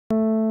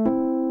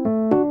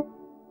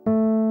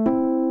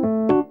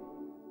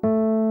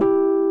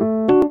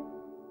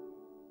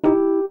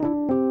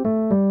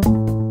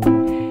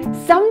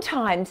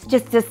sometimes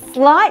just a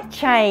slight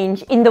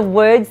change in the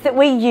words that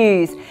we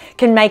use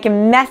can make a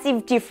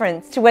massive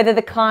difference to whether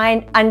the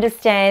client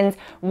understands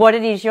what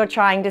it is you're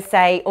trying to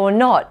say or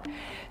not.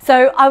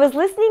 So I was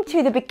listening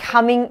to the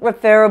Becoming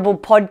Referable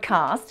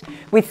podcast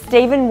with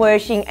Stephen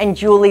Wershing and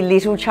Julie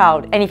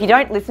Littlechild. And if you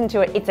don't listen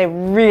to it, it's a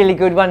really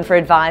good one for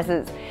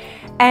advisors.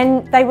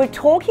 And they were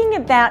talking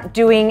about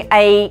doing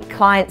a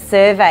client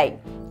survey.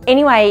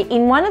 Anyway,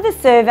 in one of the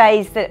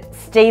surveys that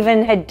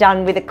Stephen had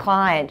done with a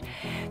client,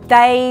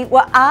 they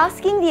were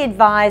asking the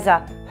advisor,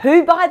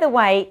 who, by the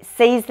way,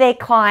 sees their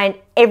client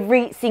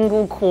every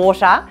single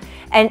quarter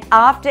and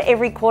after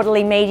every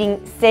quarterly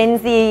meeting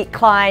sends the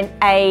client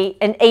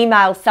an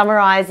email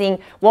summarising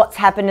what's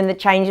happened and the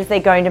changes they're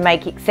going to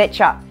make,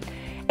 etc.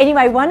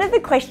 Anyway, one of the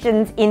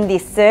questions in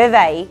this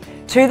survey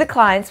to the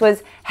clients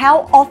was,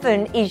 how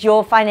often is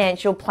your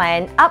financial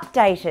plan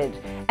updated?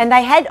 And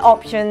they had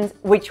options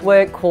which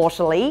were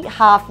quarterly,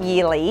 half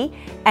yearly,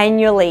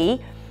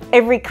 annually,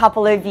 every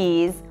couple of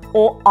years,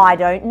 or I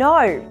don't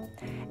know.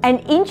 And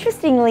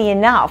interestingly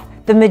enough,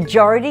 the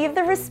majority of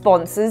the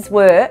responses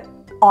were,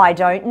 I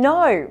don't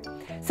know.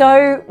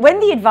 So when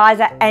the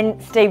advisor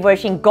and Steve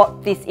Wershing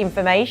got this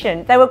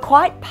information, they were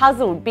quite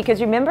puzzled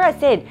because remember I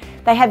said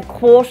they have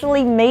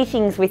quarterly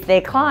meetings with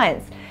their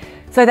clients.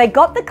 So they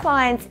got the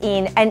clients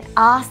in and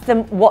asked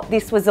them what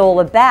this was all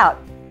about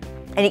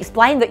and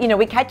explained that,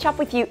 we catch up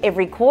with you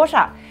every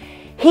quarter.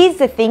 Here's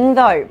the thing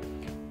though,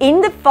 in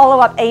the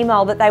follow-up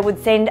email that they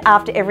would send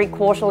after every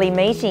quarterly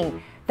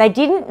meeting, they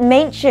didn't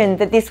mention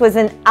that this was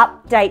an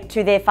update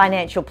to their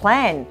financial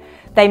plan.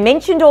 They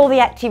mentioned all the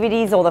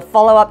activities or the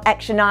follow-up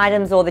action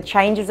items or the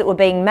changes that were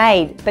being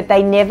made, but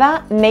they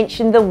never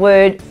mentioned the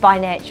word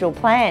financial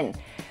plan.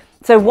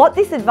 So what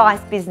this advice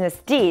business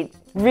did,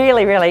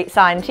 really, really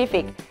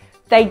scientific,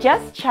 they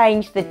just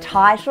changed the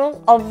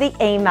title of the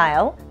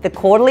email, the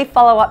quarterly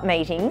follow-up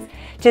meetings,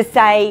 to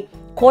say,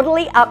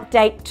 quarterly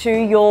update to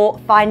your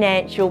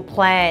financial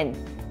plan.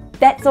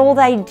 That's all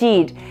they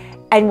did.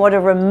 And what a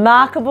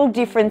remarkable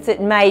difference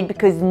it made,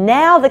 because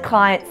now the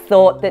clients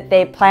thought that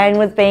their plan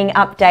was being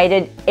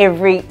updated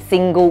every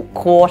single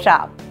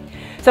quarter.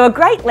 So a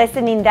great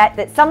lesson in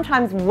that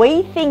sometimes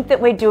we think that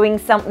we're doing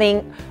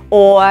something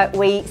or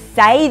we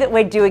say that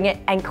we're doing it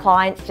and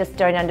clients just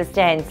don't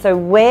understand. So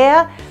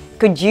where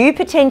could you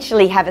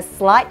potentially have a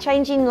slight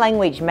change in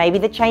language, maybe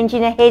the change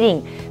in a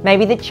heading,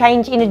 maybe the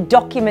change in a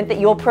document that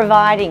you're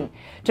providing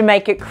to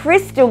make it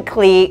crystal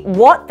clear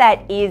what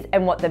that is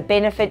and what the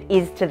benefit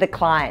is to the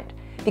client?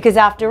 Because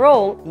after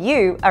all,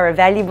 you are a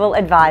valuable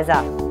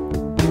advisor.